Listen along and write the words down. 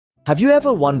Have you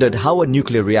ever wondered how a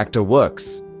nuclear reactor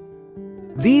works?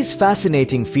 These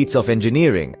fascinating feats of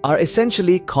engineering are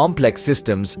essentially complex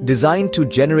systems designed to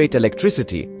generate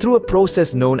electricity through a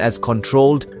process known as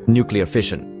controlled nuclear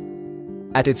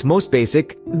fission. At its most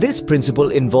basic, this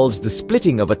principle involves the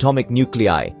splitting of atomic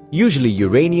nuclei, usually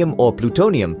uranium or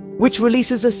plutonium, which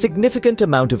releases a significant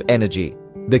amount of energy.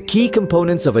 The key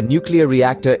components of a nuclear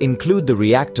reactor include the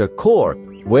reactor core,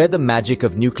 where the magic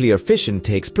of nuclear fission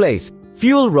takes place,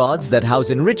 fuel rods that house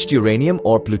enriched uranium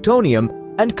or plutonium,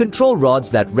 and control rods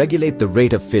that regulate the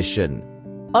rate of fission.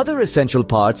 Other essential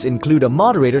parts include a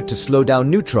moderator to slow down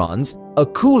neutrons, a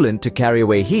coolant to carry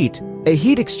away heat, a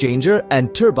heat exchanger,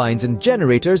 and turbines and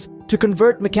generators to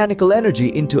convert mechanical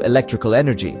energy into electrical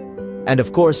energy. And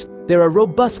of course, there are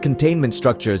robust containment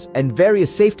structures and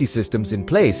various safety systems in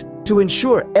place to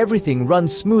ensure everything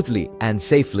runs smoothly and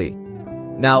safely.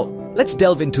 Now, let's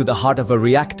delve into the heart of a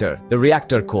reactor, the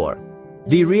reactor core.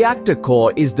 The reactor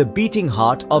core is the beating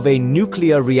heart of a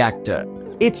nuclear reactor.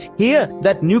 It's here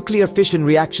that nuclear fission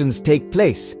reactions take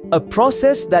place, a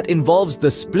process that involves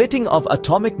the splitting of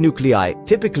atomic nuclei,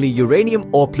 typically uranium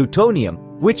or plutonium,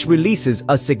 which releases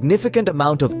a significant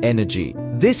amount of energy.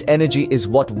 This energy is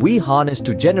what we harness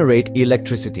to generate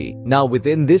electricity. Now,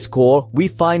 within this core, we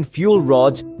find fuel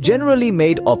rods generally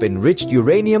made of enriched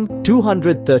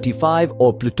uranium-235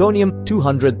 or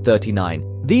plutonium-239.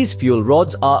 These fuel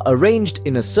rods are arranged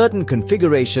in a certain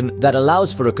configuration that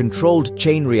allows for a controlled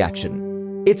chain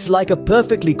reaction. It's like a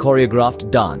perfectly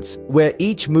choreographed dance, where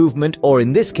each movement, or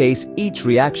in this case, each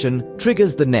reaction,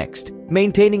 triggers the next,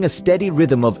 maintaining a steady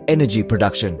rhythm of energy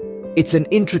production. It's an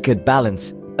intricate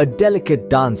balance, a delicate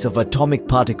dance of atomic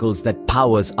particles that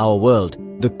powers our world.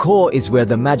 The core is where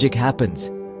the magic happens,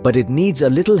 but it needs a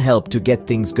little help to get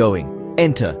things going.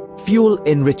 Enter fuel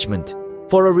enrichment.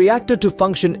 For a reactor to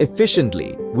function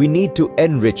efficiently, we need to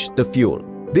enrich the fuel.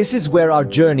 This is where our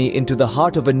journey into the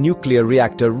heart of a nuclear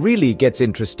reactor really gets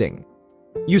interesting.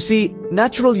 You see,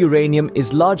 natural uranium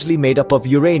is largely made up of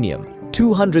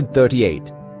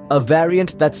uranium-238, a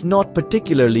variant that's not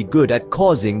particularly good at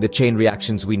causing the chain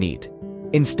reactions we need.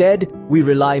 Instead, we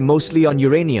rely mostly on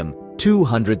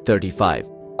uranium-235,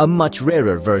 a much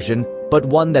rarer version, but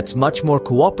one that's much more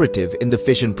cooperative in the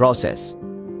fission process.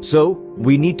 So,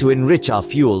 we need to enrich our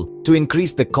fuel to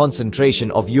increase the concentration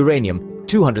of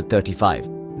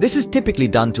uranium-235. This is typically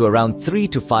done to around 3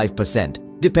 to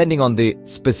 5%, depending on the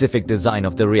specific design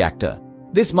of the reactor.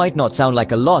 This might not sound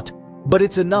like a lot, but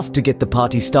it's enough to get the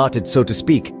party started, so to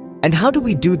speak. And how do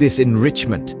we do this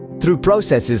enrichment? Through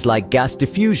processes like gas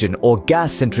diffusion or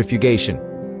gas centrifugation.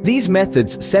 These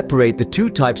methods separate the two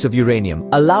types of uranium,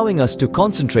 allowing us to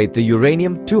concentrate the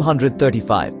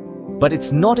uranium-235. But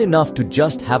it's not enough to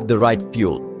just have the right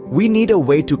fuel. We need a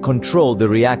way to control the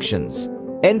reactions.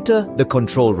 Enter the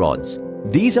control rods.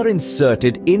 These are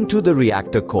inserted into the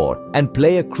reactor core and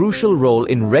play a crucial role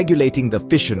in regulating the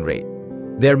fission rate.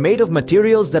 They're made of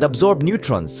materials that absorb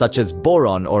neutrons such as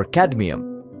boron or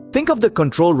cadmium. Think of the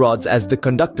control rods as the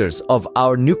conductors of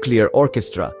our nuclear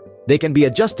orchestra. They can be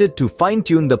adjusted to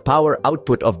fine-tune the power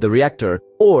output of the reactor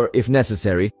or, if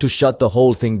necessary, to shut the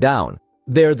whole thing down.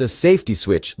 They're the safety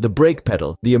switch, the brake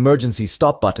pedal, the emergency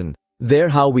stop button. They're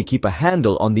how we keep a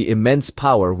handle on the immense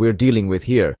power we're dealing with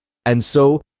here. And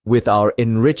so, with our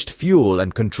enriched fuel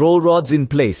and control rods in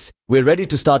place, we're ready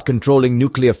to start controlling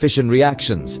nuclear fission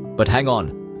reactions. But hang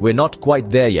on, we're not quite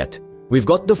there yet. We've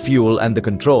got the fuel and the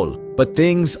control, but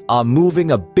things are moving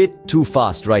a bit too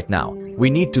fast right now. We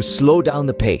need to slow down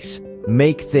the pace,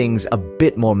 make things a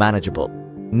bit more manageable.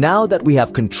 Now that we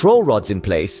have control rods in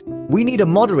place, we need a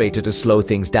moderator to slow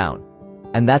things down.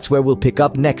 And that's where we'll pick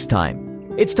up next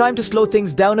time. It's time to slow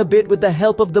things down a bit with the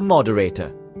help of the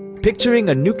moderator. Picturing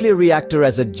a nuclear reactor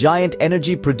as a giant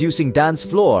energy-producing dance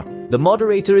floor, the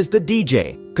moderator is the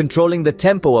DJ, controlling the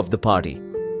tempo of the party.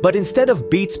 But instead of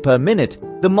beats per minute,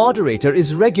 the moderator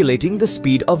is regulating the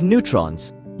speed of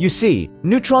neutrons. You see,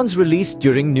 neutrons released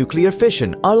during nuclear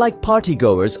fission are like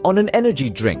partygoers on an energy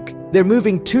drink. They're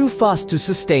moving too fast to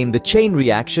sustain the chain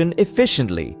reaction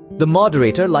efficiently. The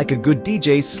moderator, like a good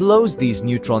DJ, slows these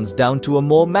neutrons down to a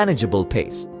more manageable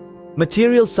pace.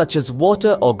 Materials such as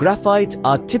water or graphite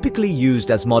are typically used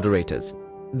as moderators.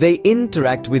 They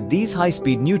interact with these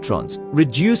high-speed neutrons,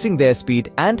 reducing their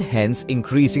speed and hence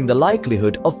increasing the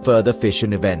likelihood of further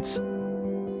fission events.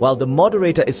 While the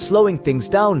moderator is slowing things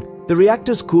down, the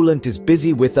reactor's coolant is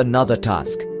busy with another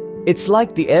task. It's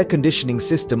like the air conditioning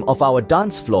system of our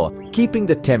dance floor, keeping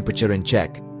the temperature in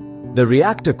check. The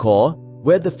reactor core,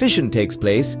 where the fission takes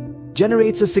place,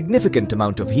 generates a significant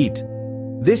amount of heat.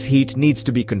 This heat needs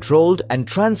to be controlled and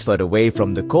transferred away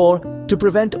from the core to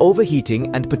prevent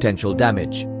overheating and potential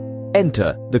damage.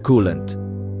 Enter the coolant.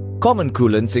 Common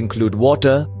coolants include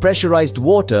water, pressurized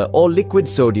water, or liquid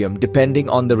sodium depending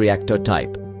on the reactor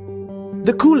type.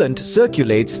 The coolant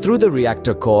circulates through the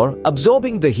reactor core,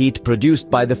 absorbing the heat produced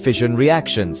by the fission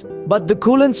reactions. But the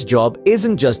coolant's job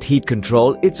isn't just heat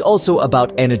control, it's also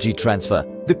about energy transfer.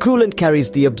 The coolant carries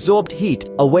the absorbed heat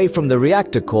away from the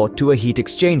reactor core to a heat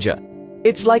exchanger.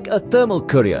 It's like a thermal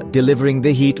courier, delivering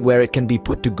the heat where it can be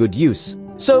put to good use.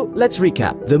 So let's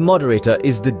recap. The moderator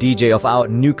is the DJ of our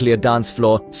nuclear dance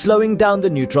floor, slowing down the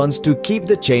neutrons to keep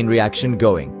the chain reaction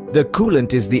going. The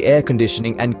coolant is the air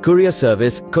conditioning and courier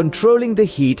service, controlling the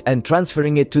heat and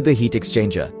transferring it to the heat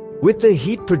exchanger. With the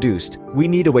heat produced, we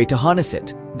need a way to harness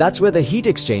it. That's where the heat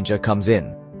exchanger comes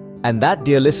in. And that,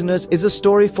 dear listeners, is a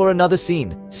story for another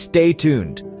scene. Stay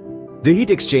tuned. The heat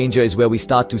exchanger is where we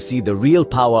start to see the real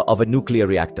power of a nuclear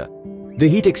reactor. The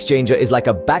heat exchanger is like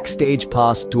a backstage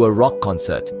pass to a rock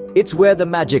concert. It's where the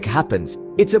magic happens.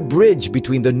 It's a bridge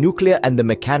between the nuclear and the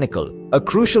mechanical, a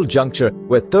crucial juncture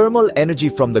where thermal energy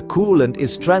from the coolant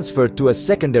is transferred to a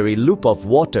secondary loop of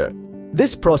water.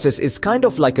 This process is kind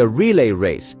of like a relay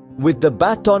race, with the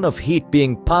baton of heat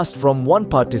being passed from one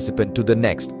participant to the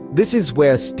next. This is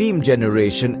where steam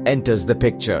generation enters the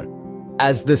picture.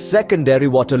 As the secondary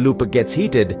water loop gets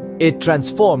heated, it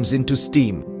transforms into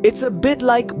steam. It's a bit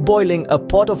like boiling a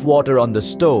pot of water on the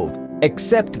stove,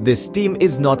 except this steam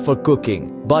is not for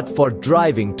cooking, but for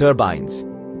driving turbines.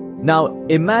 Now,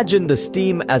 imagine the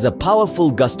steam as a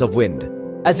powerful gust of wind.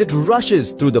 As it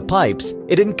rushes through the pipes,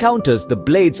 it encounters the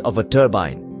blades of a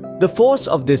turbine. The force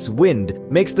of this wind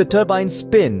makes the turbine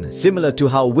spin, similar to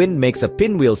how wind makes a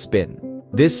pinwheel spin.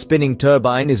 This spinning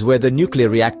turbine is where the nuclear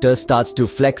reactor starts to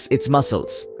flex its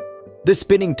muscles. The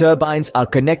spinning turbines are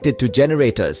connected to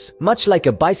generators, much like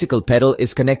a bicycle pedal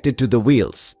is connected to the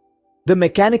wheels. The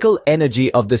mechanical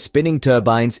energy of the spinning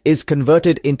turbines is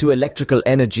converted into electrical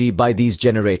energy by these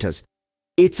generators.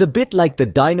 It's a bit like the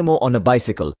dynamo on a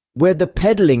bicycle, where the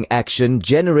pedaling action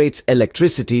generates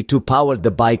electricity to power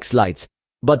the bike's lights.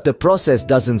 But the process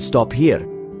doesn't stop here.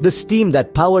 The steam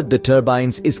that powered the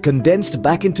turbines is condensed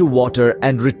back into water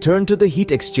and returned to the heat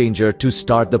exchanger to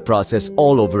start the process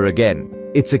all over again.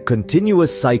 It's a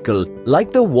continuous cycle,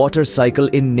 like the water cycle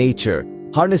in nature,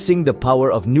 harnessing the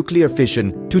power of nuclear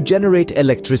fission to generate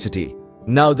electricity.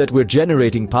 Now that we're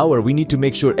generating power, we need to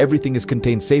make sure everything is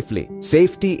contained safely.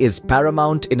 Safety is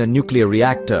paramount in a nuclear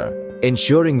reactor.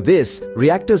 Ensuring this,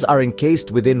 reactors are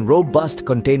encased within robust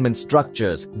containment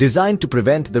structures designed to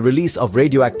prevent the release of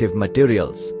radioactive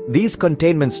materials. These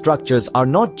containment structures are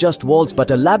not just walls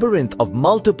but a labyrinth of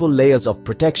multiple layers of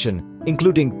protection,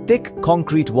 including thick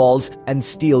concrete walls and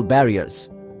steel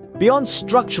barriers. Beyond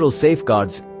structural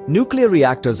safeguards, nuclear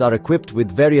reactors are equipped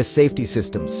with various safety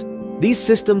systems. These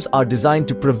systems are designed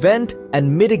to prevent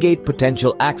and mitigate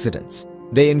potential accidents.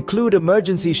 They include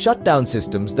emergency shutdown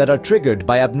systems that are triggered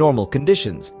by abnormal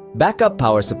conditions, backup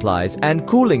power supplies, and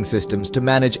cooling systems to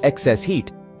manage excess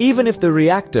heat, even if the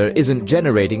reactor isn't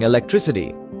generating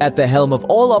electricity. At the helm of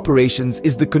all operations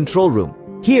is the control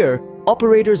room. Here,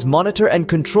 operators monitor and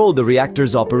control the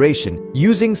reactor's operation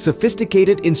using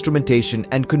sophisticated instrumentation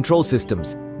and control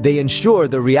systems. They ensure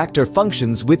the reactor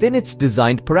functions within its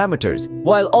designed parameters,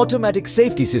 while automatic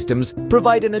safety systems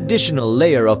provide an additional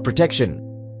layer of protection.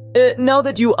 Now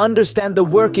that you understand the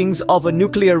workings of a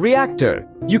nuclear reactor,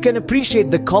 you can appreciate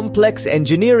the complex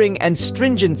engineering and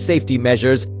stringent safety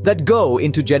measures that go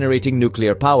into generating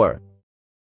nuclear power.